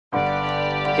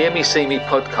Hear Me See Me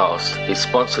podcast is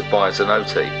sponsored by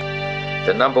Zenoti,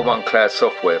 the #1 cloud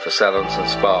software for salons and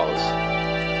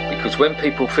spas. Because when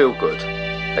people feel good,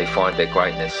 they find their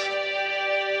greatness.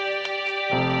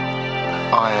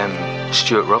 I am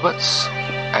Stuart Roberts,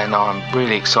 and I'm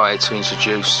really excited to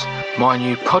introduce my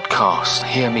new podcast,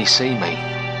 Hear Me See Me.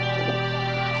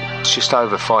 It's just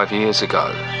over 5 years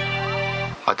ago.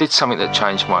 I did something that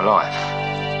changed my life.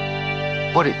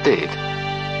 What it did,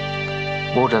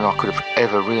 more than I could have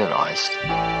ever realised,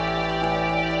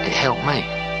 it helped me.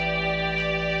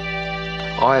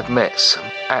 I have met some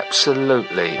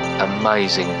absolutely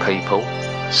amazing people.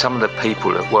 Some of the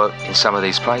people that work in some of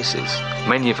these places,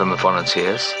 many of them are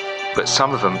volunteers, but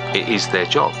some of them, it is their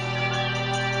job.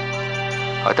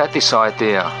 I had this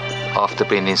idea after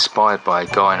being inspired by a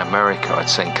guy in America I'd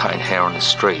seen cutting hair on the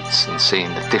streets and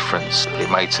seeing the difference it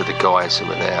made to the guys who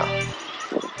were there.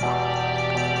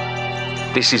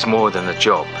 This is more than a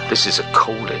job, this is a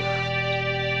calling.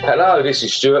 Hello, this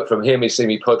is Stuart from Hear Me See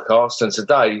Me podcast, and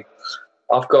today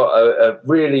I've got a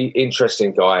really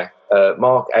interesting guy.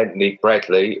 Mark Anthony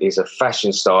Bradley is a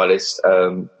fashion stylist.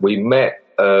 We met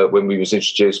when we was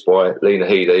introduced by Lena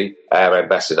Headey, our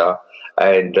ambassador,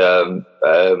 and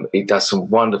he does some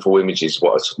wonderful images,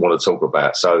 what I want to talk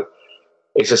about. So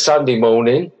it's a Sunday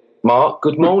morning. Mark,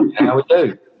 good morning. How are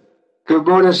you? Good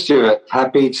morning, Stuart.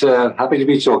 Happy to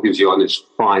be talking to you on this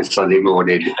fine Sunday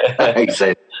morning. He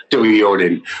said, doing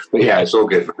yawning. But yeah, it's all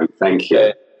good, man. Thank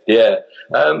you. Yeah.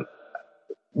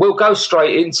 We'll go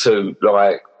straight into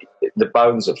like the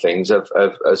bones of things,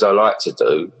 as I like to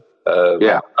do.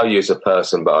 I know you as a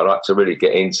person, but I like to really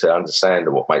get into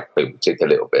understanding what makes people tick a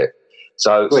little bit.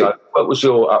 So what was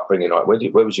your upbringing like?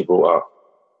 Where was you brought up?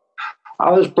 I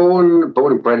was born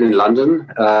and bred in London,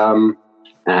 but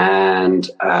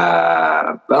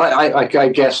I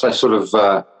guess I sort of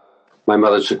my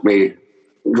mother took me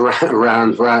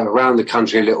around the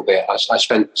country a little bit. I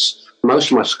spent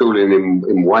most of my schooling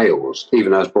in Wales,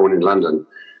 even though I was born in London,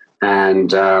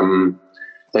 and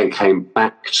then came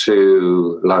back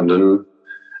to London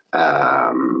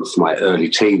for my early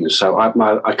teens. So I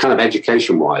kind of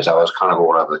education-wise, I was kind of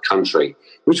all over the country,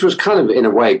 which was kind of, in a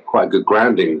way, quite good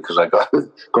grounding because I got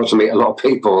to meet a lot of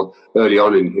people early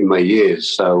on in my years.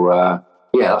 So,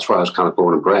 that's where I was kind of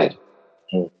born and bred.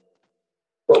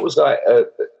 What was like...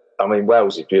 I mean,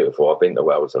 Wales is beautiful. I've been to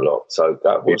Wales a lot. So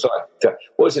what was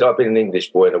it like being an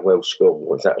English boy in a Welsh school?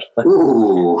 What was that like?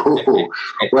 Ooh,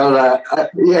 well,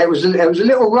 it was a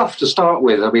little rough to start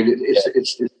with. I mean,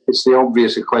 it's the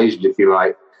obvious equation, if you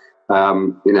like.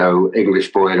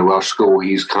 English boy in a Welsh school.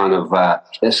 He's kind of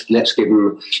let's give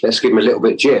him a little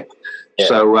bit jip. Yeah.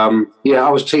 So I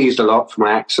was teased a lot for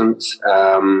my accent.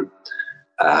 I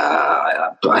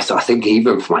think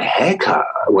even for my haircut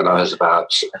when I was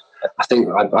about. I think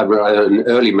I had an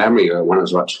early memory when I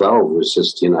was about 12. It was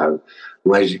just,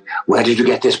 where did you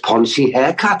get this Ponzi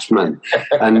haircut, man?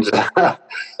 And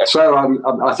so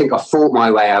I think I fought my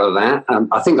way out of that.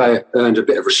 I think I earned a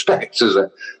bit of respect as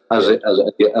a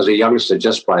youngster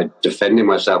just by defending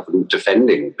myself and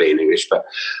defending being English. But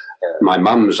my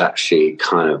mum's actually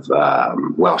kind of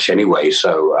Welsh anyway,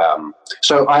 so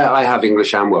I have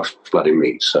English and Welsh blood in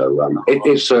me. So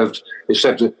it served to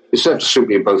suit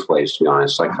me in both ways, to be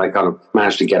honest. Like I kind of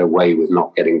managed to get away with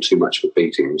not getting too much of a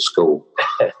beating in school.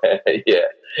 Yeah.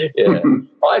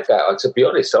 To be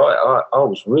honest, I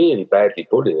was really badly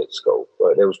bullied at school.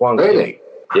 But there was one really,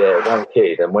 one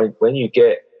kid, and when you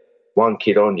get one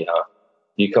kid on you,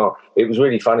 you can't. It was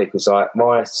really funny because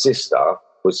my sister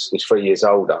was 3 years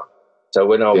older. So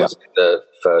when I was in the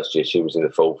first year, she was in the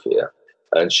fourth year,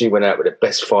 and she went out with the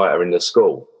best fighter in the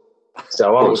school.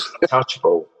 So I was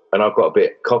untouchable, and I got a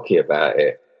bit cocky about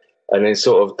it. And then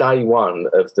sort of day one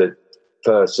of the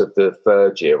first of the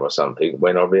third year or something,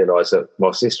 when I realised that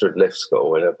my sister had left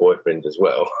school and her boyfriend as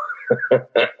well,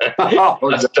 I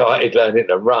started learning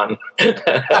to run.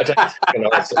 I don't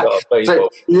recognise a lot of people. So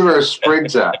you were a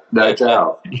sprinter, no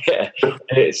doubt. Yeah,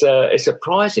 it's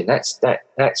surprising. That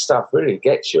stuff really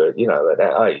gets you, at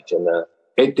that age. And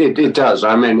it does.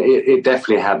 I mean, it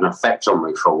definitely had an effect on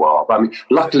me for a while. But I mean,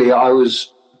 luckily,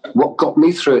 what got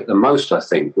me through it the most, I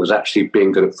think, was actually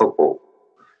being good at football.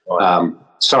 Right.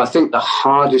 So I think the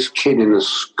hardest kid in the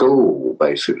school,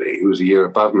 basically, who was a year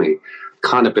above me,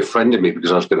 kind of befriended me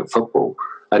because I was good at football.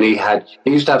 And he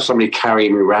used to have somebody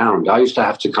carrying me around. I used to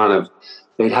have to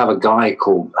they'd have a guy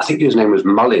called, I think his name was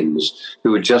Mullins,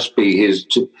 who would just be his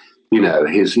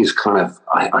kind of,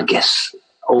 I guess,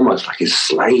 almost like his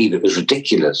slave. It was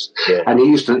ridiculous. Yeah. And he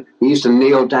used to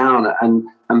kneel down and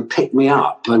pick me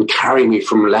up and carry me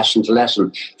from lesson to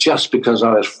lesson just because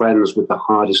I was friends with the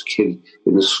hardest kid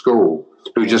in the school.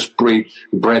 who just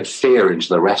bred fear into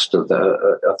the rest of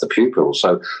the pupils.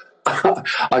 So I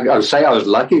would say I was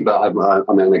lucky, but I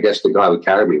mean, I guess the guy who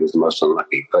carried me was the most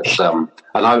unlucky. But and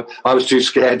I was too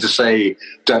scared to say,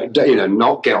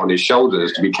 not get on his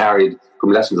shoulders to be carried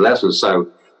from lesson to lesson. So,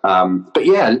 but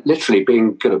yeah, literally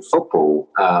being good at football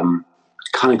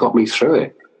kind of got me through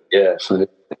it. Yeah. So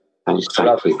you still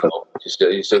got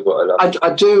a love.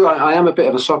 I do. I am a bit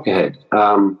of a soccer head.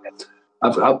 I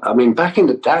mean, back in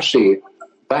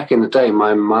the day,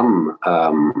 my mum,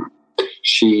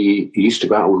 she used to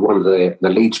go out with one of the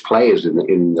Leeds players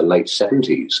in the late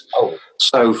 70s. Oh.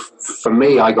 So for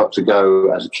me, I got to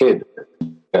go as a kid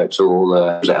to all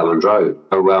the Elland Road.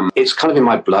 So it's kind of in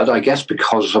my blood, I guess,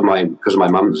 because of my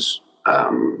mum's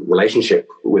relationship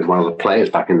with one of the players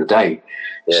back in the day.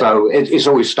 Yeah. So it's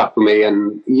always stuck with me.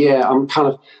 And yeah,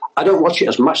 I don't watch it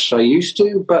as much as I used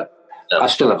to, but I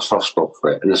still have a soft spot for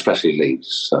it, and especially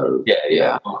Leeds. So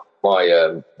yeah.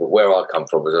 My where I come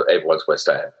from was everyone's West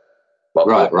Ham.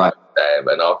 Right.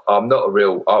 And I'm not a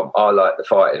real. I like the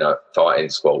fighting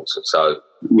sports. So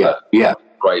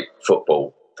great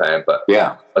football fan, but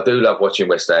yeah, I do love watching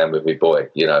West Ham with my boy.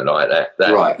 Like that.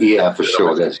 Right. Yeah, for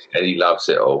sure. And he loves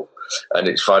it all. And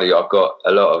it's funny. I've got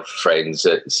a lot of friends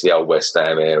at the old West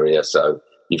Ham area. So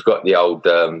you've got the old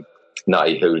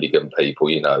nutty hooligan people,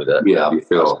 that. Yeah, I'm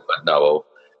sure. Know.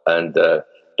 And I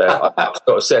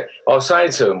was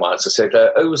saying to him once, I said,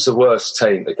 who was the worst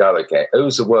team to go against? Who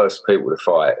was the worst people to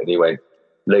fight? And he went,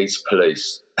 Leeds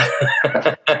Police.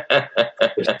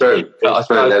 It's true. I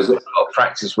suppose there's a lot of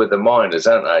practice with the miners,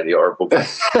 haven't they? The horrible.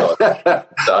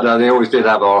 No, they always did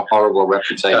have a horrible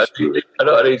reputation. A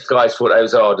lot of these guys thought they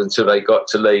was hard until they got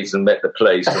to Leeds and met the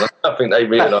police. And I think they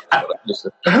realised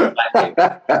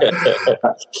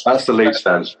that's the Leeds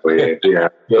fans for you. Yeah.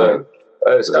 So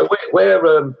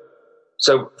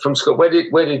so from school, where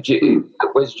did you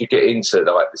get into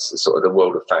like this sort of the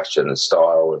world of fashion and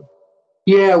style? And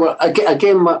yeah, well,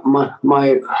 again, my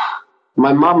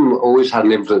mum always had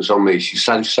an influence on me. She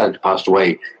sadly passed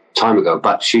away time ago,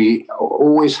 but she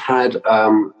always had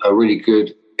a really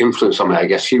good influence on me. I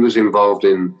guess she was involved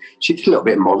she did a little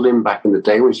bit of modelling back in the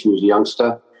day when she was a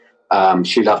youngster.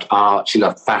 She loved art, she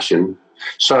loved fashion,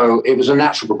 so it was a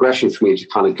natural progression for me to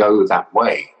kind of go that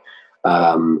way.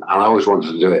 And I always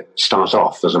wanted to start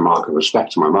off as a mark of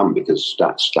respect to my mum, because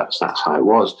that's how it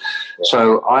was. Yeah.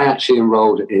 So I actually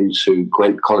enrolled into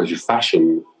Gwent College of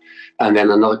Fashion, and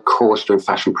then another course doing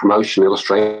fashion promotion,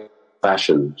 illustration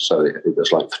fashion. So it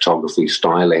was like photography,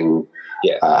 styling.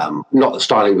 Yeah. Not that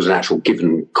styling was an actual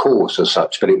given course as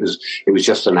such, but it was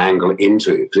just an angle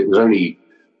into it. Because it was only,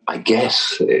 I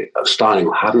guess,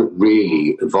 styling hadn't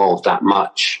really evolved that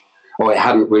much, or it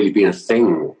hadn't really been a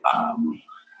thing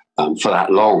for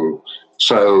that long.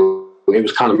 So it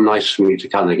was kind of nice for me to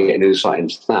kind of get an insight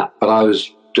into that. But I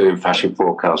was doing fashion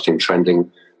forecasting,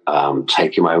 trending,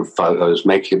 taking my own photos,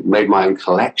 made my own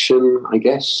collection, I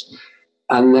guess,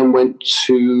 and then went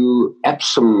to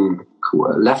Epsom,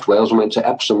 left Wales and went to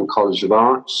Epsom College of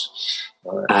Arts,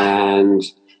 and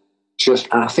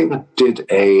I think I did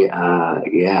a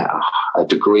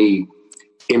degree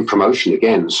in promotion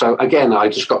again. So again, I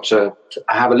just got to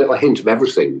have a little hint of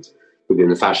everything within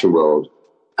the fashion world.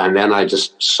 And then I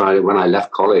just decided, when I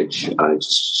left college, I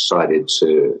decided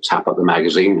to tap up the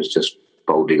magazines, just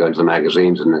boldly go into the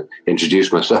magazines and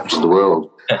introduce myself to the world.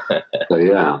 So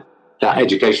yeah, that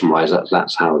education-wise,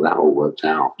 that's how that all worked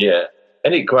out. Yeah.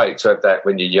 Isn't it great to have that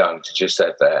when you're young, to just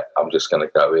have that, I'm just going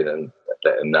to go in and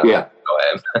let them know who I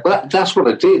am? Well, that's what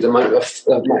I did. As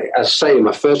I say,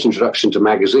 my first introduction to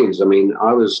magazines, I mean,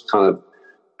 I was kind of,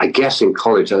 I guess in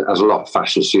college, as a lot of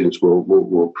fashion students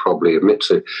will probably admit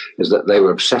to, is that they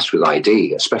were obsessed with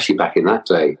ID, especially back in that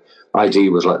day. ID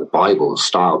was like the Bible, the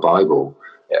style Bible,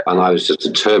 and I was just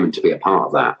determined to be a part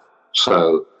of that.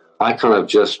 So I kind of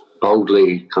just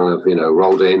boldly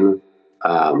rolled in,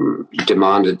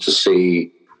 demanded to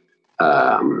see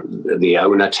the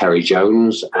owner, Terry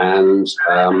Jones, and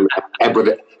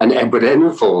Edward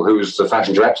Enfield, who's the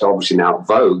fashion director, obviously now at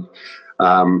Vogue.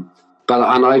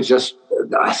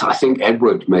 I think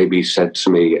Edward maybe said to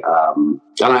me, and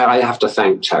I have to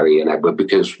thank Terry and Edward,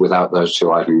 because without those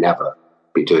two, I'd never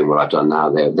be doing what I've done now.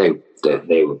 They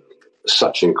were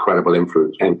such incredible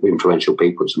influential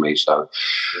people to me. So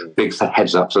big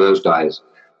heads up to those guys.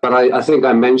 But I think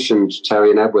I mentioned Terry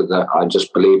and Edward that I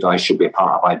just believed I should be a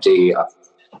part of ID.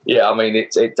 Yeah, I mean,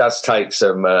 it does take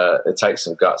some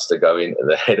guts to go into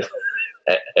the head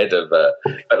of. But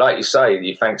like you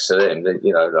say, thanks to them,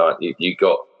 you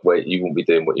got where you won't be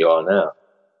doing what you are now.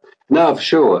 No, for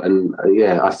sure. And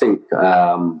I think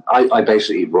I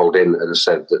basically rolled in and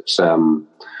said that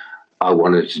I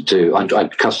wanted to do. I'd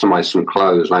customized some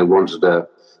clothes, and I wanted to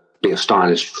be a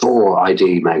stylist for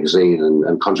ID magazine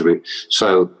and contribute.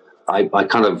 So I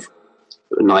kind of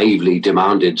naively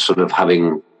demanded sort of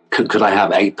having, could I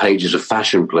have 8 pages of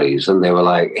fashion, please? And they were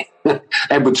like,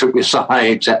 Edward took me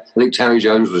aside. I think Terry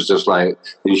Jones was just like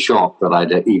in shock that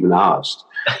I'd even asked.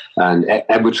 And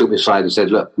Edward took me aside and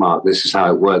said, look, Mark, this is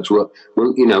how it works. We'll,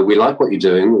 you know, we like what you're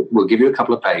doing. We'll give you a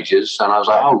couple of pages. And I was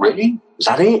like, oh, really? Is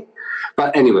that it?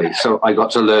 But anyway, so I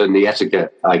got to learn the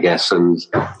etiquette, I guess, and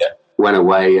went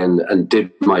away and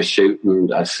did my shoot.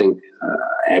 And I think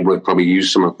Edward probably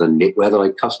used some of the knitwear that I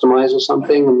customized or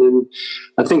something. And then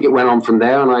I think it went on from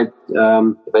there. And I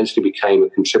eventually became a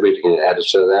contributing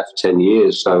editor there for 10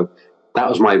 years. So that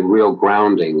was my real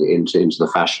grounding into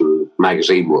the fashion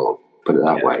magazine world. Put it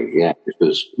that way,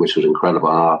 which was incredible.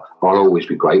 I'll always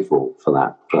be grateful for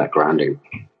that grounding.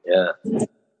 Yeah,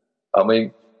 I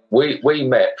mean, we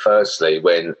met firstly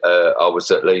when I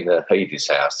was at Lena Headey's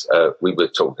house. We were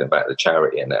talking about the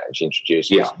charity and that, and she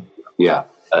introduced us. Yeah,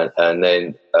 and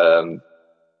then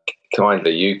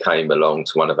kindly you came along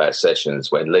to one of our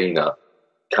sessions when Lena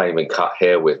came and cut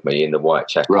hair with me in the white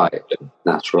jacket. Right,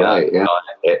 that's right. Yeah,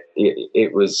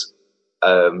 it was.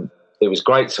 It was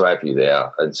great to have you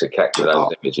there and to capture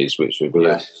those images, which we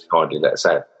kindly let us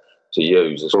have to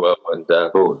use as well. And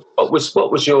what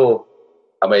was your?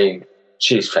 I mean,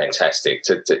 she's fantastic.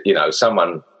 To you know,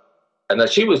 someone, and then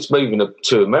she was moving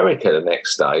to America the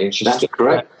next day, and she's that's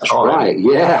correct. That's right.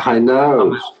 Yeah, I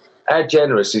know. How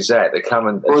generous is that? They come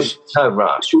and she's so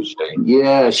rushed.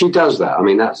 Yeah, she does that. I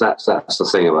mean, that's the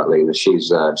thing about Lena.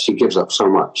 She gives up so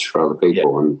much for other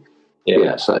people, and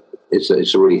so it's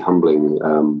a really humbling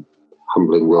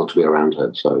world to be around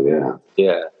her. So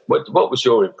yeah. What was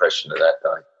your impression of that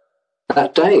day?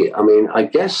 That day, I mean,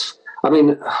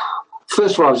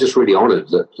 first of all, I was just really honoured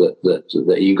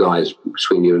that you guys,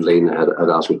 between you and Lena, had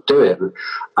asked me to do it, and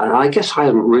I guess I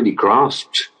hadn't really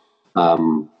grasped,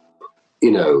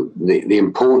 you know, the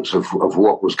importance of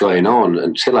what was going on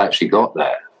until I actually got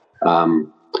there.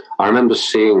 I remember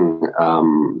seeing. I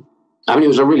mean, it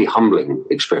was a really humbling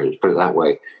experience, put it that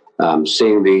way.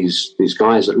 Seeing these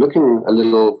guys that looking a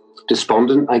little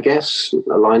despondent, I guess,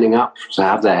 lining up to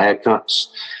have their haircuts.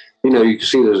 You know, you can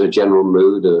see there's a general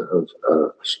mood of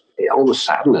almost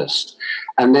sadness.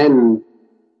 And then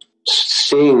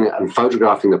seeing and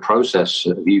photographing the process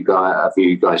of you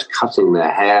guys cutting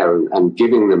their hair and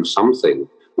giving them something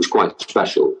was quite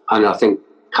special. And I think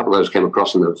a couple of those came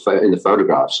across in the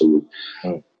photographs. And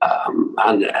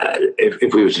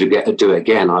if we were to do it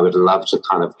again, I would love to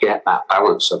kind of get that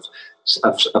balance of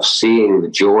seeing the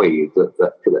joy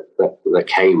that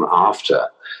came after.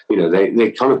 You know,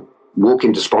 they kind of walk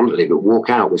in despondently, but walk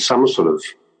out with some sort of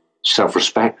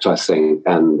self-respect, I think,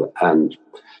 and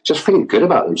just feeling good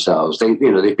about themselves. They've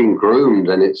been groomed,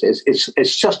 and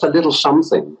it's just a little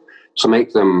something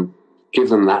to give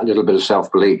them that little bit of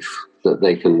self-belief that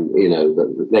they can, you know,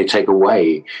 that they take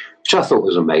away, which I thought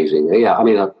was amazing. Yeah, I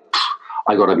mean,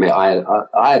 I got to admit, I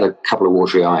had a couple of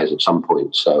watery eyes at some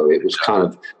point, so it was kind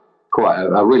of quite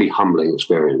a really humbling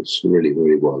experience. It really,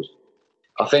 really was.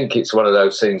 I think it's one of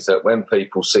those things that when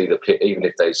people see even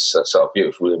if there's sort of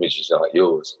beautiful images like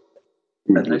yours,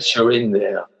 unless you're in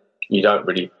there, you don't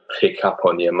really pick up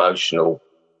on the emotional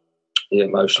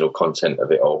content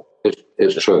of it all.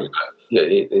 It's true. Yeah,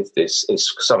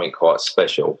 it's something quite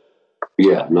special.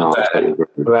 Yeah, no.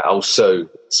 That old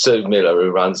Sue Miller,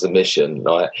 who runs the mission,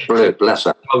 like, brilliant, bless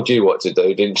her. Told you what to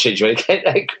do, didn't she? She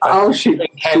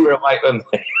camera away from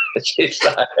me. She's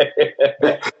like,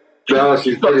 no,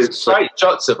 she's got great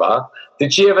shots of her.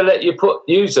 Did she ever let you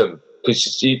use them?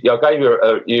 Because I gave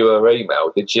you her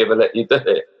email. Did she ever let you do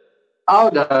it? Oh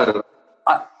no,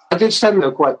 I did send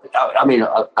them quite. I mean,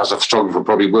 as a photographer,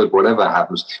 probably would, whatever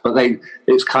happens. But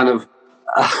it's kind of.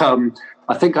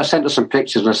 I think I sent her some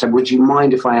pictures and I said, would you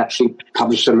mind if I actually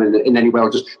publish them in any way or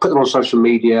just put them on social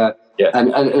media? Yeah.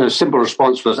 And a simple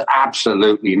response was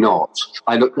absolutely not.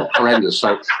 I looked horrendous.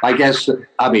 So I guess,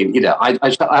 I mean, you know, I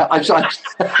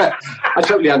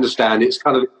totally understand. It's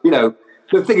kind of, you know,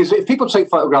 the thing is, if people take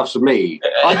photographs of me,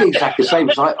 I do exactly the same.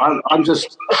 So I'm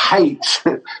just hate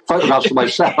photographs of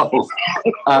myself.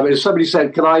 If somebody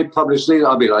said, "Can I publish these?"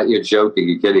 I'd be like, "You're joking.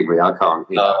 You're kidding me. I can't."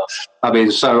 You know? I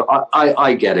mean, so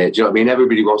I get it. Do you know what I mean?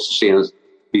 Everybody wants to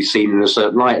be seen in a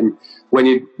certain light, and when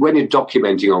you're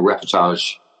documenting on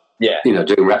reportage, you know,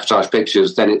 doing reportage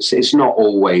pictures, then it's not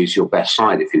always your best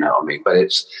side, if you know what I mean. But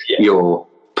it's you're,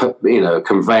 you know,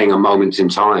 conveying a moment in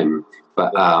time.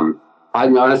 But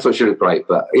I thought she looked great,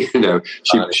 but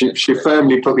she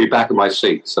firmly put me back in my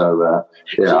seat. So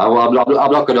I'm not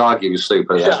going to argue with Sue.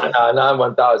 No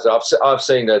one does. I've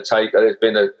seen her take. There's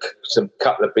been some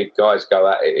couple of big guys go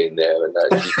at it in there, and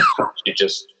she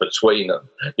just between them.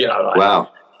 Wow.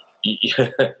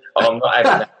 I'm not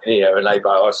having that here, and they go,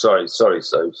 "Oh, sorry, Sue."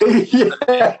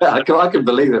 Yeah, I can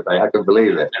believe it, mate. I can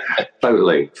believe it.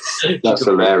 Totally. That's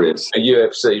hilarious. A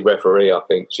UFC referee, I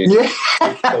think.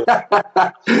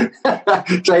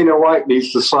 Dana White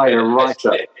needs to sign and write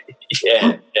up.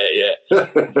 Yeah.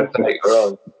 Later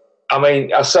on. I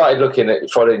mean, I started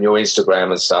following your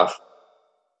Instagram and stuff.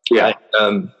 Yeah.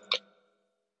 And,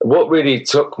 what really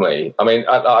took me, I mean,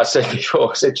 I said to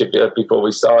you before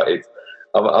we started,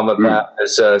 I'm about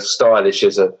as stylish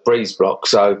as a breeze block.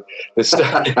 So a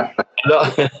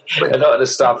lot of the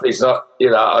stuff is not,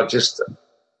 I've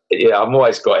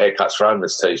always got haircuts for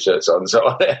homeless T-shirts on,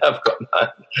 so I've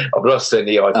lost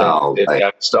any identity of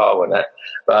the style and that.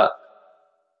 But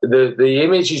the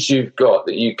images you've got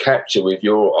that you capture with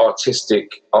your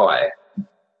artistic eye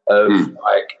of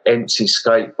like empty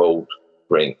skateboard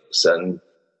rinks and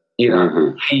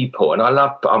people, and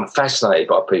I'm fascinated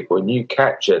by people, and you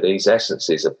capture these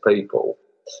essences of people.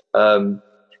 You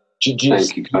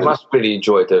must really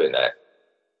enjoy doing that.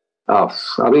 Oh,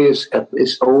 I mean,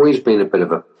 it's always been a bit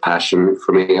of a passion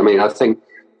for me. I mean, I think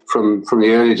from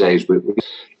the early days,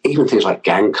 even things like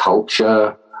gang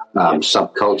culture,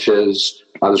 subcultures.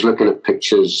 I was looking at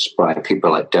pictures by people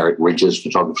like Derek Ridgers,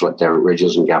 photographers like Derek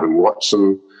Ridgers and Gavin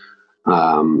Watson.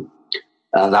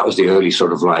 That was the early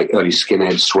sort of like early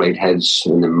skinheads, suede heads,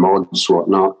 and the mods,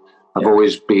 whatnot. I've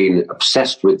always been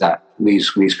obsessed with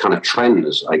these kind of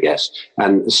trends, I guess.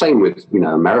 And the same with,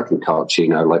 American culture,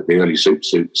 like the early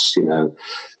suits, the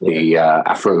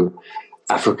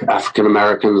African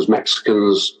Americans,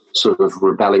 Mexicans sort of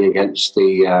rebelling against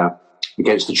the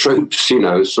troops,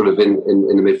 sort of in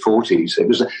the mid-40s. It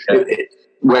was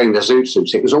wearing their suits.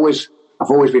 I've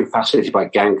always been fascinated by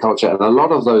gang culture, and a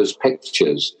lot of those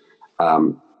pictures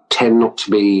tend not to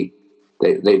be,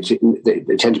 they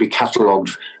tend to be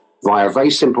catalogued via a very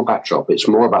simple backdrop. It's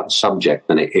more about the subject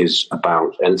than it is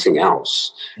about anything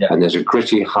else. Yeah. And there's a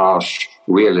gritty, harsh,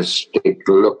 realistic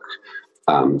look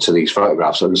to these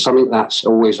photographs, and something that's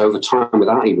always over time,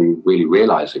 without even really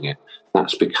realizing it,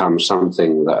 that's become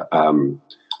something that I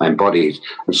embodied.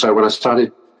 And so when I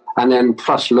started, and then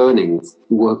plus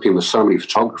working with so many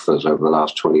photographers over the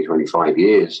last 20, 25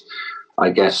 years, I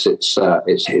guess it's had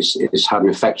an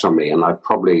effect on me, and I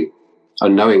probably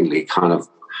unknowingly kind of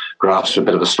grasped a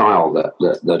bit of a style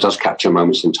that does capture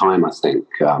moments in time, I think,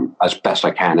 as best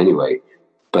I can anyway.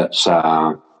 But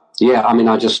I mean,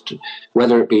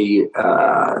 whether it be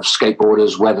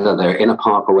skateboarders, whether they're in a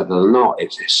park or whether they're not,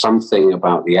 it's something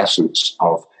about the essence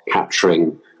of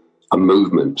capturing a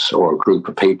movement or a group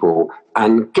of people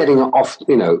and getting off,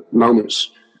 moments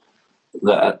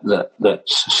that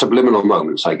subliminal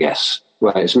moments, I guess,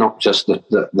 where it's not just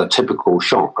the typical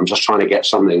shot. I'm just trying to get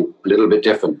something a little bit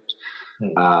different.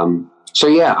 I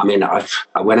mean,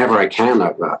 whenever I can,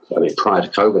 prior to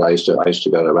COVID, I used to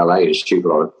go to LA and shoot a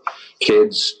lot of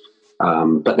kids.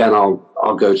 But then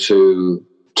I'll go to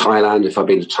Thailand if I've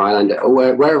been to Thailand.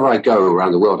 Wherever I go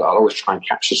around the world, I'll always try and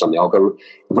capture something. I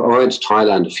went to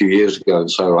Thailand a few years ago, and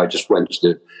so I just went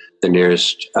to the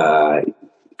nearest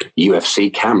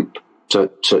UFC camp to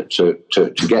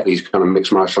get these kind of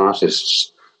mixed martial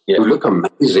artists who look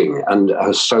amazing, and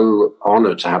are so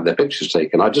honoured to have their pictures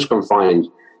taken. I just go and find,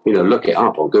 look it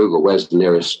up on Google, where's the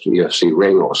nearest UFC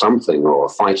ring or something, or a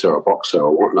fighter or a boxer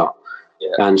or whatnot.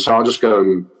 Yeah. And so I'll just go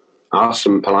and ask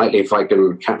them politely if I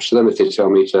can capture them. If they tell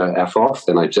me to F off,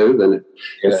 then I do. Then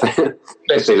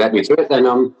if they let me do it, then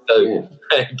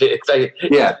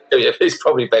it's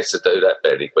probably best to do that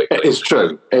fairly quickly. It's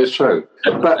true.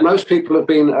 But most people have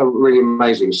been really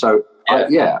amazing. So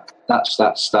that's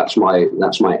my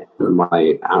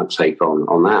outtake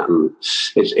on that, and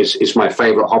it's my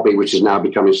favourite hobby, which is now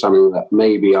becoming something that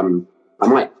maybe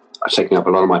taking up a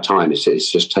lot of my time.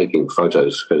 It's just taking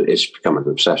photos because it's become an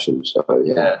obsession. So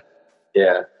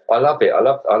yeah, I love it. I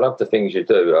love the things you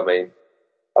do. I mean,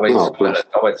 I went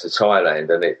to Thailand,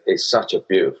 and it's such a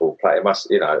beautiful place. It must,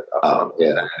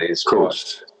 it's of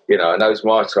course. And those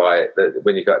Muay Thai,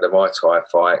 when you go to the Muay Thai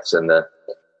fights, and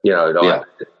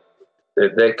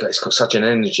it's got such an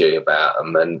energy about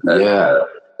them, and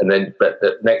then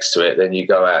next to it, then you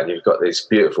go out and you've got these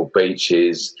beautiful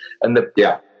beaches, and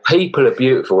people are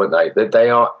beautiful, aren't they? They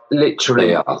are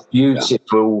literally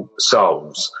beautiful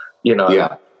souls.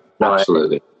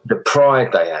 Absolutely. The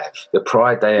pride they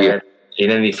have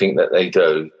in anything that they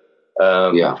do.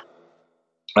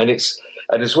 And as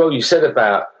well, you said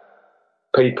about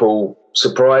people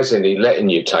surprisingly letting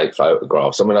you take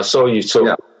photographs. I mean, I saw you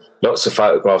took lots of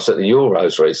photographs at the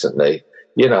Euros recently.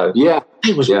 You know,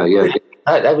 it was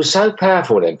they were so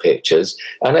powerful, them pictures,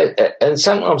 and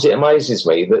sometimes it amazes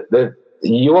me that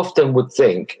you often would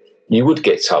think you would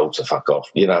get told to fuck off.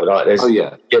 You know, like there's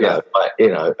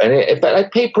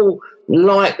but people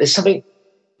like there's something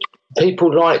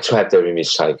people like to have their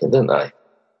image taken, don't they?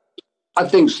 I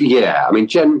think so, yeah. I mean,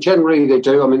 generally they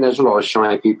do. I mean, there's a lot of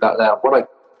shy people out there. What I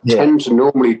tend to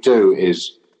normally do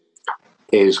is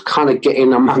kind of get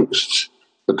in amongst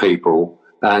the people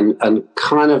and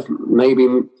kind of maybe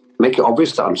make it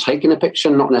obvious that I'm taking a picture,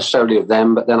 not necessarily of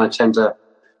them, but then I tend to,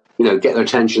 get their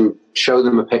attention, show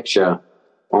them a picture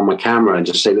on my camera and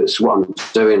just say, this is what I'm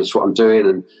doing,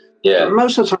 And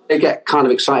most of the time they get kind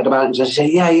of excited about it and just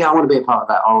say, I want to be a part of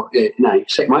that. Oh, you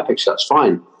take my picture, that's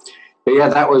fine. But yeah,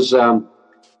 that was.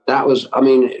 I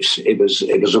mean, it was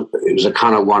a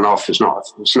kind of one-off. It's not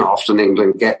often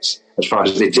England gets as far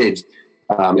as they did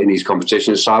in these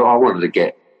competitions. So I wanted to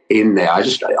get in there. I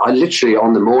literally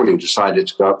on the morning decided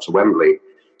to go up to Wembley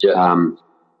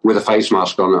with a face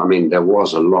mask on. I mean, there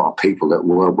was a lot of people that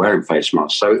were wearing face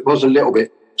masks, so it was a little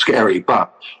bit scary.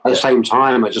 But at the same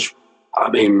time, I just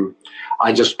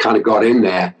kind of got in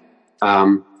there.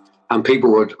 And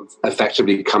people would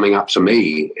effectively coming up to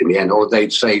me in the end, or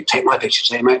they'd say, take my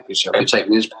picture, I'll be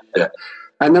taking this picture.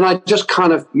 And then I just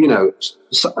kind of,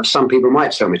 some people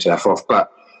might tell me to F off,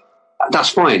 but that's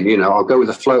fine, I'll go with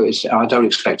the flow. I don't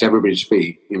expect everybody to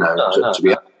be, to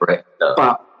be up for it. No.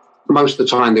 But most of the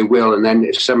time they will, and then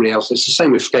if somebody else, it's the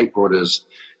same with skateboarders.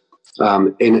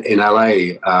 In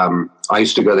LA, I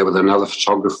used to go there with another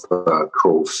photographer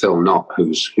called Phil Knott,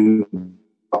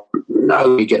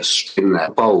 he gets in there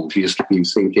bold. You just be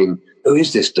thinking, who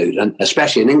is this dude? And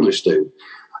especially an English dude.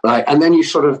 Right? And then you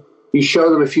show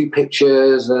them a few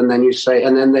pictures and then you say,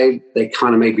 and then they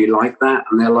kind of maybe like that.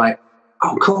 And they're like,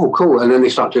 oh, cool. And then they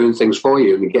start doing things for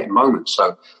you and you get moments.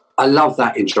 So I love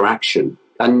that interaction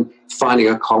and finding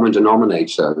a common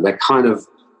denominator. They're kind of,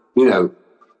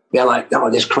 they're like, oh,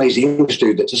 this crazy English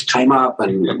dude that just came up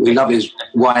and we love his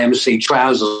YMC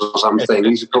trousers or something.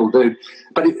 He's a cool dude.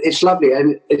 But it's lovely,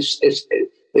 and it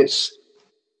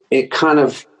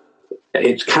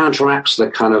counteracts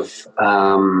the kind of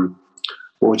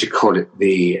what would you call it,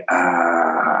 the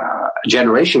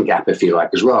generation gap, if you like,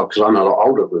 as well. Because I'm a lot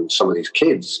older than some of these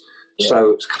kids,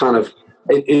 so it's kind of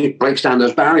it breaks down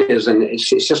those barriers, and it's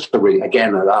just a really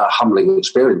a humbling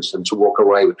experience. And to walk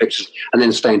away with pictures and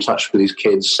then stay in touch with these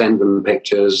kids, send them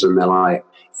pictures, and they're like,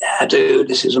 yeah, dude,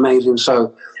 this is amazing.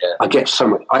 So I get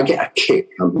a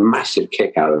massive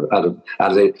kick out of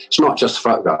it. It's not just a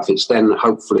photograph; it's then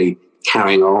hopefully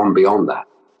carrying on beyond that.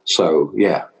 So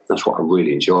yeah, that's what I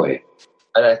really enjoy.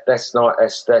 That's not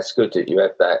that's good that you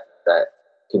have that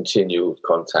continual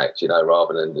contact,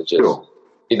 rather than just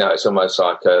it's almost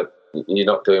like you're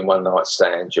not doing one night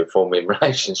stands; you're forming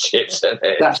relationships.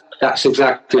 That's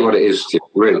exactly what it is. It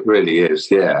really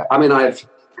is. Yeah, I mean, I have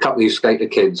a couple of these skater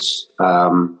kids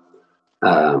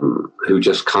who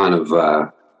just kind of,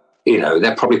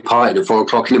 they're probably partying at 4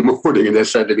 o'clock in the morning and they're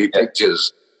sending me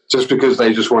pictures just because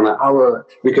they just want to,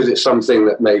 because it's something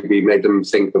that maybe made them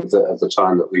think of the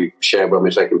time that we shared when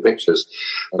we're taking pictures.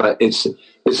 But it's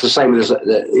the same as,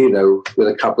 with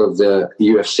a couple of the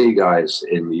UFC guys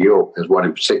in New York. There's one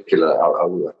in particular,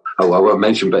 I won't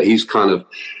mention, but he's kind of,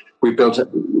 we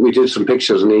did some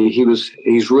pictures, and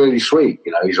he's really sweet.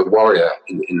 He's a warrior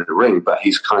in the ring, but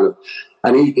he's kind of,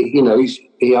 and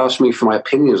he asks me for my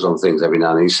opinions on things every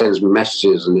now and then. He sends me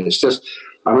messages, and it's just,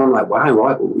 and I'm like,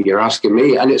 wow, you're asking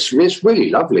me, and it's really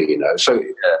lovely, So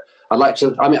I like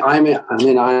to. I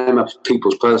am a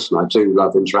people's person. I do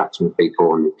love interacting with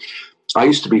people, and I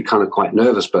used to be kind of quite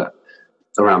nervous, but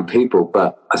around people,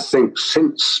 but I think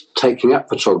since taking up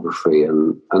photography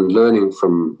and learning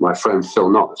from my friend Phil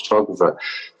Knott, the photographer,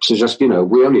 to just, we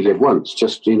only live once,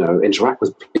 just, interact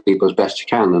with people as best you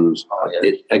can. And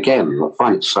I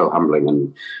find it so humbling.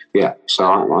 And so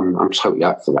I'm totally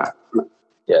up for that.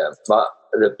 Yeah, but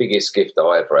the biggest gift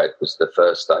I ever had was the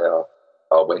first day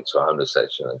I went to a homeless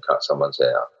section and cut someone's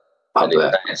hair. And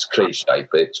it's cliche,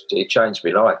 but it changed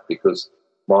my life, because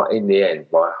in the end,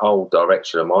 my whole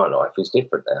direction of my life is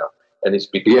different now. And it's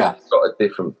because I've got a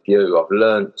different view. I've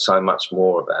learned so much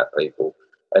more about people.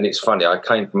 And it's funny, I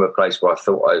came from a place where I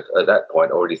thought at that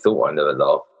point already thought I knew a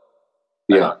lot.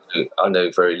 Yeah. I knew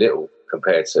very little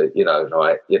compared to,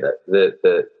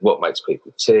 the what makes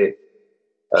people tick.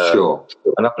 Sure.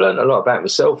 And I've learned a lot about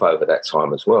myself over that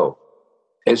time as well.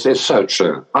 It's so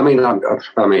true. I mean, I'm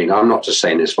not just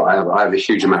saying this, but I have a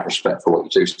huge amount of respect for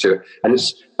what you do too. And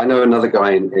I know another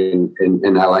guy in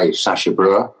LA, Sasha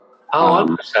Brewer. Oh, I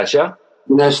know Sasha.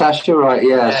 No, Sasha, right?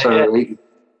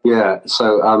 Yeah.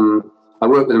 So I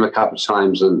worked with him a couple of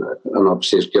times, and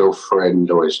obviously his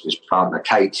girlfriend or his partner,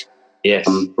 Kate. Yes.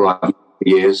 For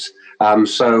years. I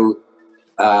spend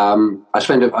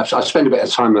a bit of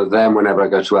time with them whenever I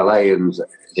go to LA, and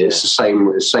it's the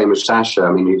same as Sasha.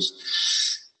 I mean,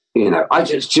 I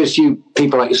just you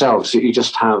people like yourselves, you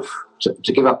just have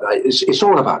to give up. It's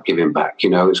all about giving back.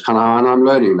 It's kind of, and I'm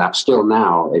learning that still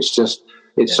now. It's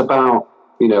about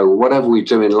whatever we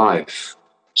do in life.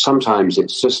 Sometimes it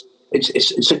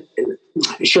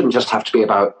shouldn't just have to be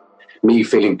about me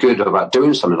feeling good about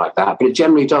doing something like that, but it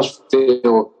generally does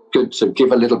feel good to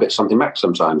give a little bit something back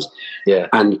sometimes. Yeah.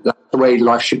 And that's the way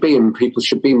life should be, and people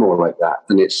should be more like that.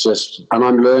 And it's just, and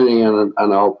I'm learning,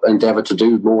 and I'll endeavor to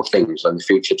do more things in the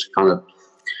future to kind of,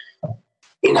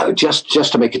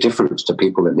 just to make a difference to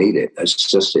people that need it.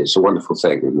 It's a wonderful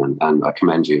thing. And I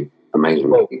commend you. Amazing.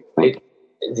 Well,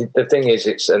 the thing is,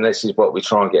 and this is what we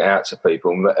try and get out to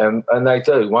people, and they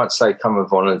do, once they come and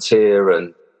volunteer,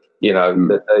 and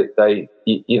that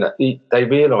they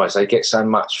realise they get so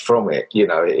much from it.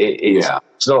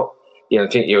 It's not,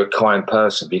 think you're a kind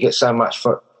person, but you get so much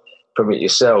from it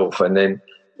yourself. And then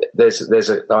there's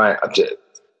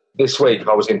this week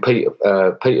I was in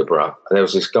Peterborough, and there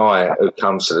was this guy who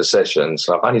comes to the sessions.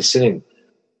 I've only seen him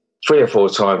 3 or 4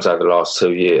 times over the last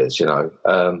 2 years,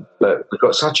 but we've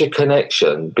got such a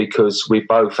connection because we're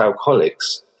both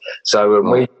alcoholics. So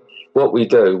what we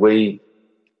do,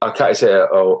 I cut his hair,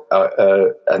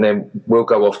 and then we'll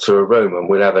go off to a room and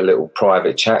we'll have a little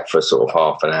private chat for sort of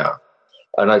half an hour.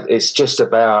 And it's just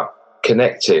about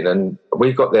connecting. And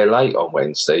we got there late on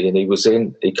Wednesday, and he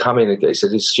come in and he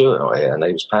said, "Is Stuart not here?" And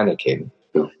he was panicking.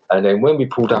 And then when we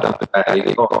pulled up,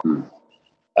 he got,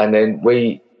 and then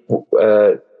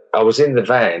I was in the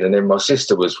van, and then my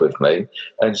sister was with me,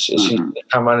 and she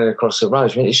come running across the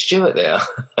road. She went, "Is Stuart there?"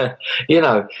 And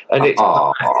it's,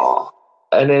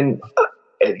 and then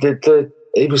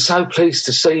he was so pleased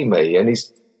to see me, and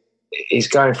he's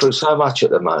going through so much at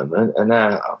the moment, and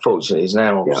now, unfortunately, he's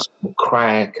now on some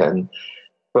crack.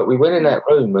 But we went in that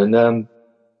room, and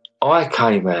I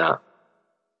came out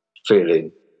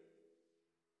feeling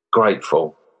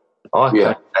grateful. I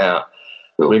came out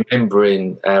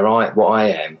remembering what I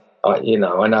am. I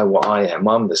know what I am.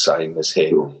 I'm the same as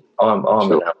him. I'm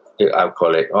an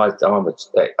alcoholic.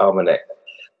 I'm an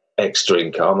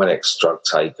ex-drinker. I'm an ex-drug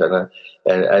taker.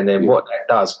 And then what that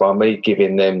does, by me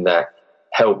giving them that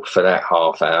help for that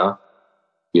half hour,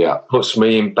 puts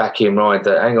me back in mind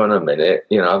that, hang on a minute,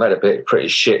 I've had a bit pretty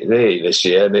shit this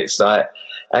year, and it's like,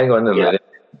 hang on a minute,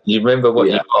 you remember what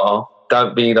you are.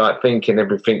 Don't be like thinking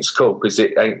everything's cool, because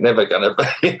it ain't never going to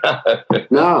be.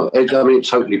 No, it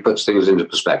totally puts things into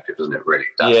perspective, doesn't it? Really,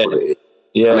 that's what it is.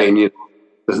 Yeah, I mean,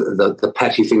 the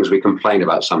petty things we complain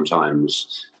about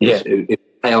sometimes, it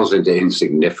pales into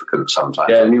insignificance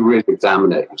sometimes. Yeah. And you really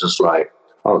examine it, it's just like,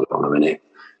 hold on a minute,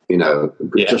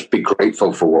 just be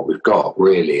grateful for what we've got,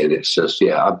 really. And it's just,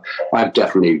 I've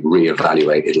definitely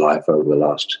reevaluated life over the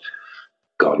last,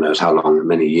 God knows how long,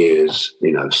 many years,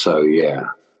 So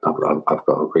I've got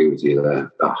to agree with you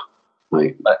there. Oh,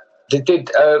 mate. How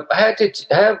did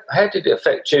it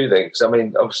affect you then? Because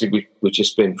obviously we've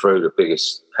just been through the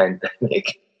biggest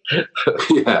pandemic.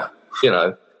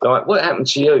 Like, what happened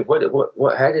to you? How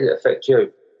did it affect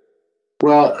you?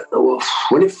 Well,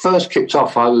 when it first kicked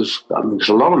off, because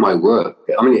a lot of my work,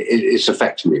 it's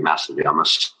affected me massively, I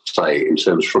must say, in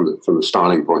terms from the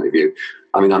styling point of view.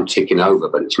 I'm ticking over,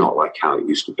 but it's not like how it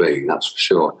used to be, that's for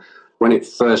sure. When it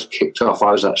first kicked off,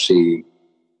 I was actually,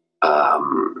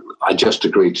 I just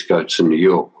agreed to go to New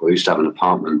York. We used to have an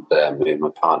apartment there, me and my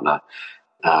partner,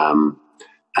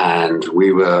 and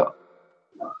we were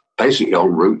basically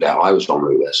en route there. I was en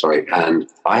route there, sorry, and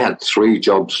I had 3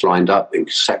 jobs lined up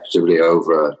consecutively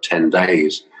over 10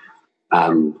 days.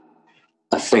 I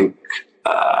think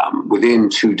within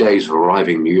 2 days of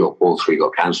arriving in New York, all 3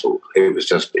 got cancelled. It was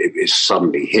just, it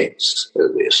suddenly hits,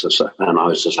 and I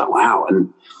was just like, wow.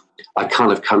 And I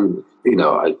kind of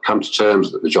I'd come to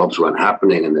terms that the jobs weren't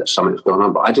happening and that something was going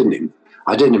on, but I didn't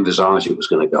envisage it was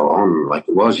going to go on like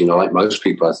it was. Like most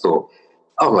people, I thought,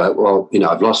 oh, right, well,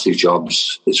 I've lost these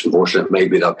jobs. It's unfortunate.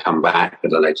 Maybe they'll come back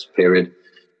at a later period.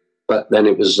 But then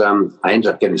it was, I ended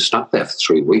up getting stuck there for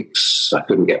 3 weeks. I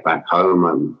couldn't get back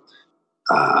home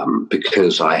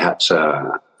because I had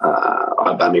to,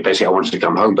 basically I wanted to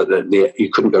come home, but you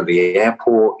couldn't go to the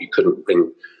airport. You couldn't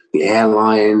ring the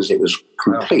airlines. It was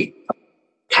complete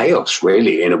chaos,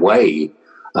 really, in a way.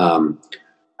 And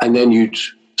then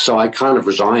so I kind of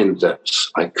resigned that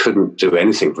I couldn't do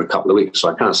anything for a couple of weeks. So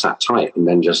I kind of sat tight, and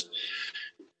then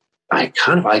I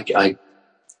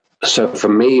So for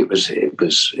me, it was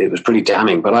pretty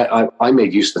damning. But I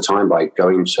made use of the time by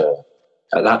going to.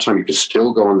 At that time, you could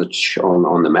still go on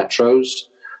the metros.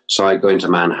 So I'd go into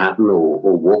Manhattan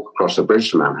or walk across the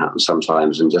bridge to Manhattan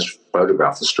sometimes and just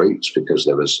photograph the streets because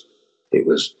it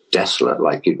was desolate,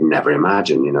 like you'd never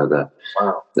imagine.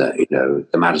 The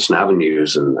Madison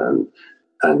Avenues and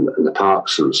the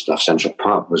parks and stuff. Central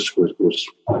Park was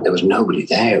there was nobody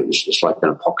there. It was just like an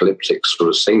apocalyptic sort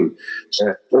of scene.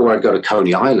 Yeah. Or I'd go to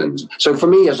Coney Island. So for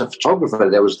me as a photographer,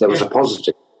 there was a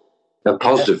positive,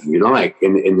 if you like,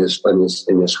 in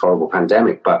this horrible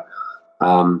pandemic. But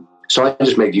so I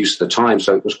just made use of the time.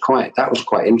 So that was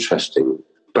quite interesting.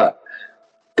 But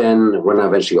then when I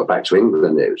eventually got back to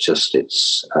England, it was just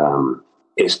it's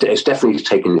definitely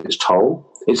taken its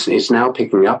toll. It's now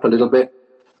picking up a little bit.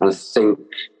 And I think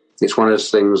it's one of those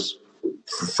things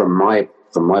from my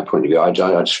point of view, I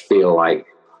just feel like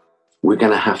we're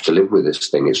going to have to live with this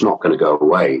thing. It's not going to go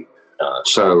away.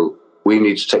 So we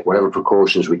need to take whatever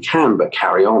precautions we can, but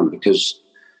carry on because,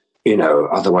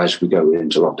 otherwise we go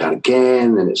into lockdown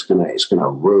again and it's going to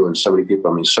ruin so many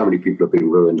people. I mean, so many people have been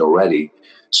ruined already.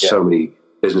 Yeah. So many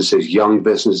businesses, young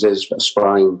businesses,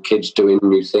 aspiring kids doing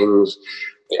new things.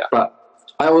 Yeah. But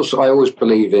I always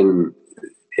believe in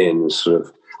sort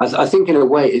of, I think in a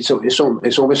way it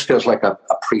almost feels like a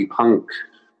pre-punk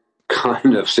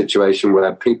kind of situation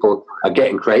where people are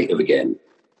getting creative again.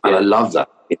 And I love that.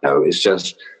 It's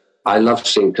just, I love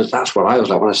seeing, because that's what I was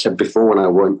like. When I said before, when I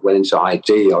went into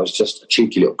ID, I was just a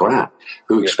cheeky little brat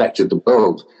who expected the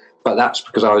world. But that's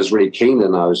because I was really keen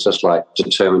and I was just like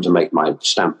determined to make my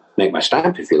stamp,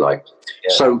 if you like.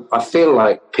 Yeah. So I feel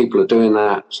like people are doing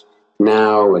that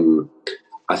now. And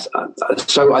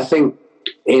so I think,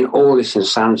 in all this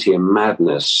insanity and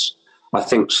madness, I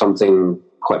think something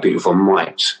quite beautiful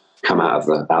might come out of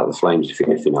the flames, if you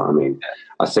know what I mean.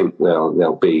 I think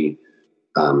there'll be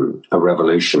a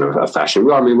revolution of fashion.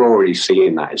 Well, I mean, we're already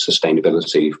seeing that in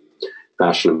sustainability,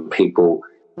 fashion. People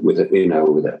I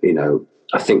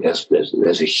think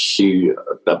there's a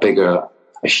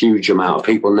huge amount of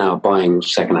people now buying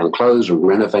secondhand clothes and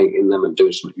renovating them and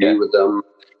doing something new with them.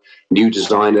 New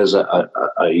designers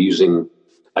are using.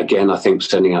 Again, I think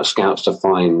sending out scouts to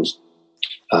find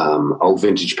old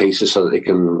vintage pieces so that they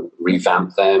can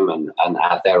revamp them and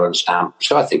add their own stamp.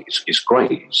 So I think it's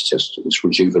great. It's just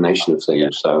rejuvenation of things. Yeah.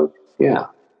 So yeah,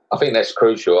 I think that's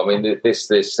crucial. I mean, this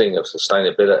thing of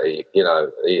sustainability.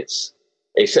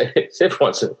 It's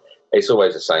everyone's. It's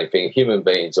always the same thing. Human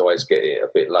beings always get it a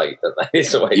bit late, don't they?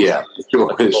 It's always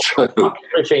it's true.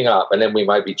 Everything up, and then we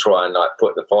maybe try and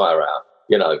put the fire out.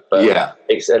 But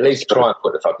it's at least try and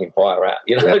put the fucking fire out,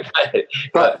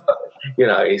 But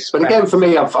again, for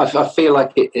me, I feel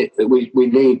like we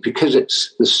need, because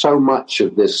there's so much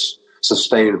of this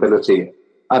sustainability.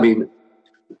 I mean,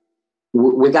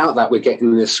 without that, we're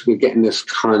getting this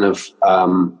kind of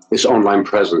this online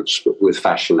presence with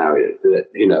fashion now.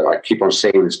 I keep on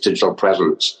seeing this digital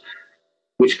presence,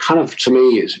 which kind of to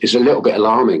me is a little bit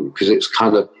alarming because it's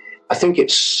kind of, I think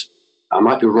it's. I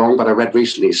might be wrong, but I read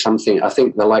recently something. I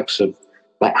think the likes of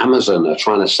Amazon are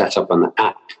trying to set up an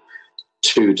app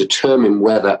to determine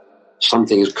whether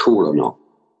something is cool or not.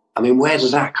 I mean, where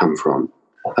does that come from?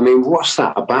 I mean, what's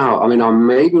that about? I mean, I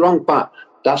may be wrong, but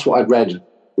that's what I read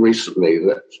recently,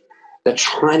 that they're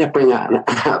trying to bring out an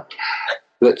app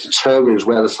that determines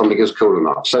whether something is cool or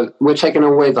not. So we're taking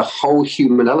away the whole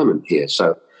human element here.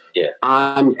 So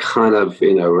I'm kind of,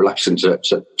 reluctant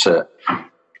to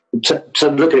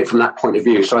look at it from that point of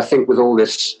view. So I think with all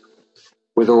this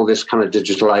kind of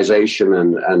digitalization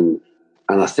and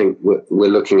I think we're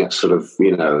looking at sort of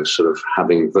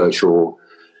having virtual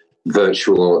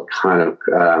kind of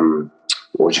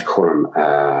what do you call them,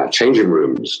 changing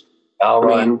rooms. Oh,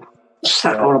 right. I mean, what's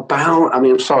that all about? I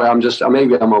mean, I'm sorry,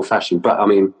 maybe I'm old fashioned, but I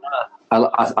mean,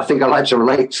 I think I like to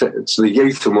relate to the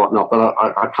youth and whatnot, but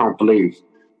I can't believe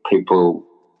people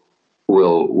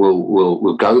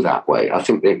will go that way. I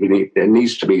think there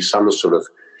needs to be some sort of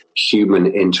human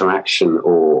interaction,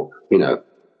 or I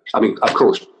mean, of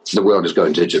course, the world is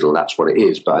going digital. That's what it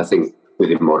is. But I think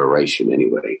within moderation,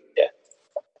 anyway. Yeah,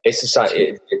 it's the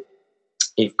same.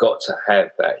 You've got to have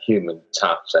that human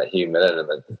touch, that human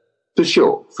element. For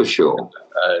sure.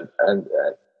 And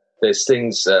there's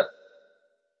things that,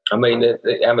 I mean,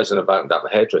 Amazon have opened up a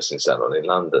hairdressing salon in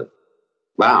London.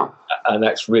 Wow. And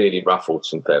that's really ruffled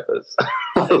some feathers.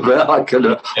 Well, I can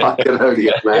only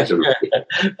imagine.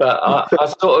 But I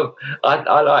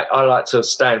like to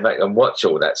stand back and watch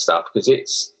all that stuff because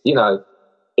it's,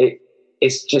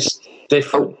 it's just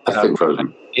different. And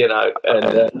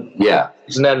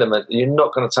it's an element you're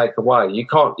not going to take away. You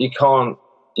can't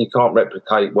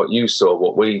replicate what you saw,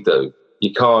 what we do.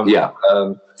 You can't. Yeah.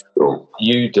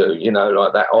 You do. You know,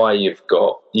 like that eye you've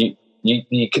got.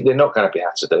 They're not going to be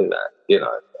able to do that. You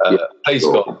know. Please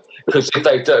God, because if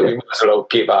they do, we might as well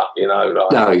give up. You know.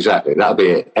 Like, no, exactly. That'll be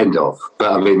it. End of.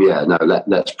 But I mean, yeah. No.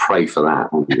 Let's pray for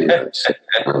that.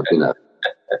 You know.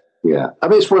 Yeah. I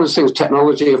mean, it's one of those things.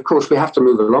 Technology. Of course, we have to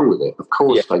move along with it. Of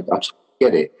course, I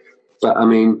get it. But I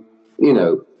mean, you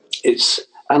know,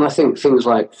 and I think things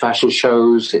like fashion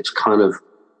shows. It's kind of.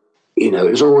 You know,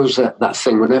 it was always that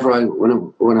thing. When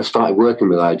I started working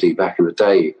with ID back in the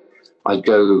day, I'd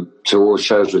go to all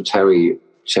shows with Terry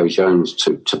Jones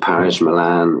to Paris,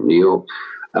 Milan, New York,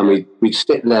 and we'd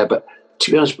sit there. But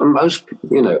to be honest, most,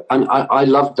 you know, and I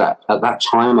loved that at that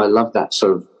time. I loved that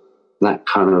sort of that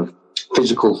kind of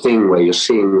physical thing where you're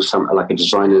seeing something like a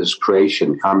designer's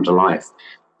creation come to life.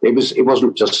 It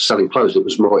wasn't just selling clothes. It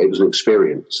was an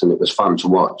experience, and it was fun to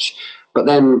watch. But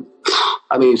then,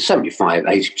 I mean,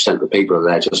 75-80% of the people are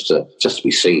there just to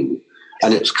be seen,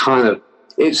 and it's kind of,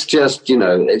 it's just, you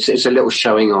know, it's a little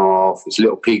showing off. It's a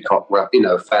little peacock, you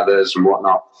know, feathers and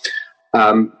whatnot,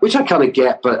 which I kind of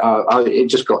get, but it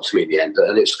just got to me in the end,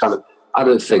 and it's kind of, I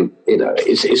don't think, you know,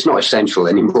 it's not essential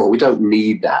anymore. We don't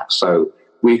need that, so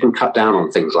we can cut down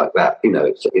on things like that, you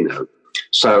know.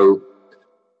 So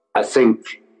I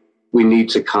think we need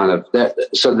to kind of,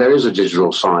 so there is a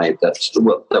digital side that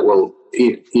will,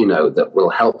 you know, that will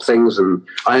help things, and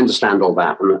I understand all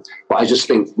that, but I just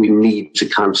think we need to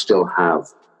kind of still have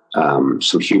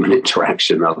some human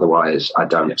interaction. Otherwise, I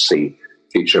don't see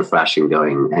future fashion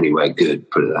going anywhere good,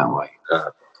 put it that way.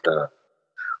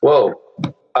 Well,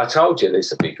 I told you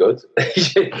this would be good,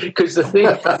 because the thing,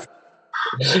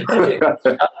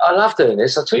 I love doing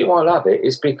this. I'll tell you why I love it,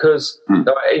 is because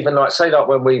even like, say like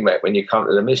when we met, when you come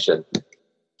to the mission,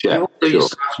 you do your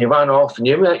stuff, you run off, and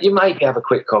you maybe have a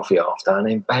quick coffee after, and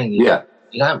then bang, you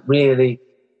don't really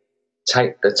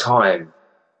take the time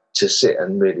to sit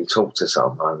and really talk to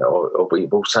someone, or we're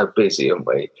all so busy, aren't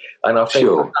we? And I think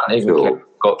I've even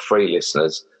got 3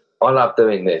 listeners. I love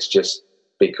doing this just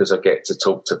because I get to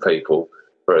talk to people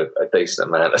for a decent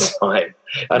amount of time.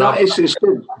 And it's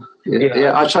good.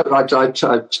 Yeah, I totally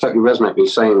resonate with you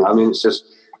saying. I mean,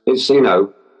 it's you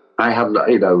know, I have,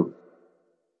 you know,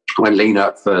 when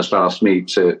Lena first asked me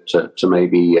to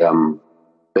maybe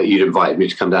that you'd invited me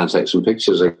to come down and take some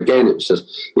pictures again, it was just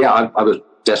I was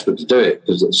desperate to do it,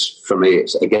 because it's, for me,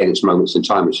 it's moments in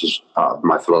time, which is part of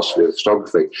my philosophy of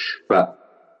photography. But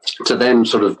to then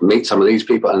sort of meet some of these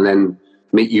people and then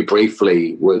meet you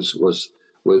briefly was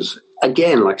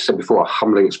again, like I said before, a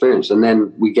humbling experience. And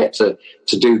then we get to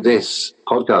do this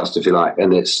podcast, if you like,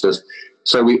 and it's just,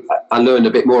 so I learned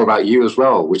a bit more about you as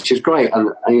well, which is great. And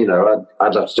you know,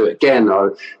 I'd love to do it again.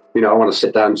 You know, I want to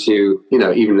sit down to you, you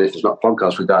know, even if it's not a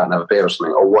podcast, we go out and have a beer or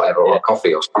something, or whatever, or a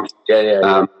coffee or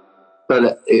something.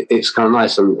 But it's kind of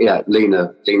nice, and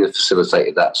Lena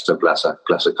facilitated that. So bless her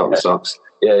cotton socks.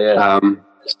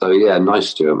 So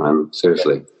nice to her, man.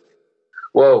 Seriously.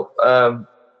 Well,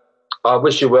 I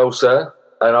wish you well, sir,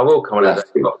 and I will come and have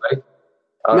a coffee.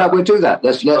 We'll do that.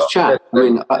 Let's chat. I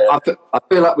mean, I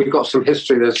feel like we've got some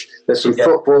history. There's some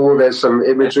football. There's some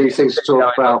imagery, things to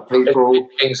talk about. People,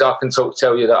 things I can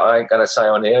tell you that I ain't going to say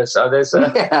on here. So there's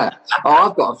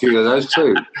I've got a few of those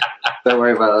too. Don't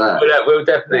worry about that. We'll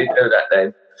definitely do that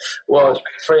then. Well,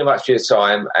 thanks very much for your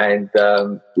time, and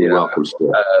you're welcome.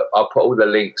 I'll put all the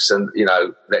links, and you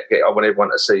know, I want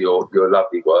everyone to see your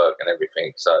lovely work and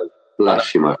everything. So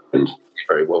bless you, my friend.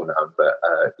 Very well known, but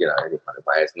you know, anyone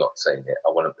who has not seen it,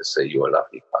 I want them to see your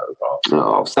lovely photograph.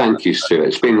 Oh, thank you, Stuart.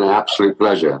 It's been an absolute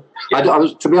pleasure. I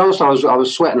was, to be honest, I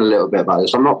was sweating a little bit about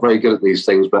this. I'm not very good at these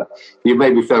things, but you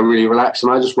made me feel really relaxed,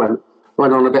 and I just went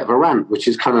on a bit of a rant, which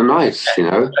is kind of nice, you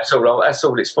know. That's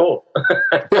all it's for.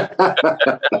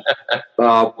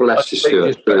 Oh, bless you, Stuart.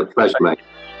 It's been a pleasure, mate.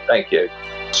 Thank you.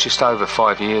 Just over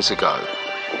 5 years ago,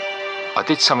 I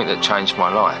did something that changed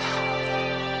my life.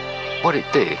 What it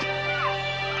did,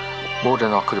 more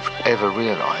than I could have ever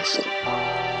realised,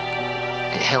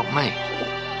 it helped me.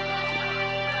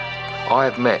 I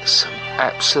have met some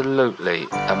absolutely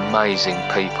amazing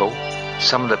people.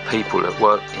 Some of the people that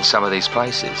work in some of these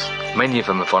places, many of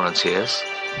them are volunteers,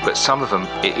 but some of them,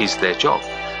 it is their job.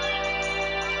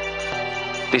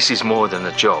 This is more than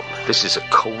a job. This is a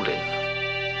calling.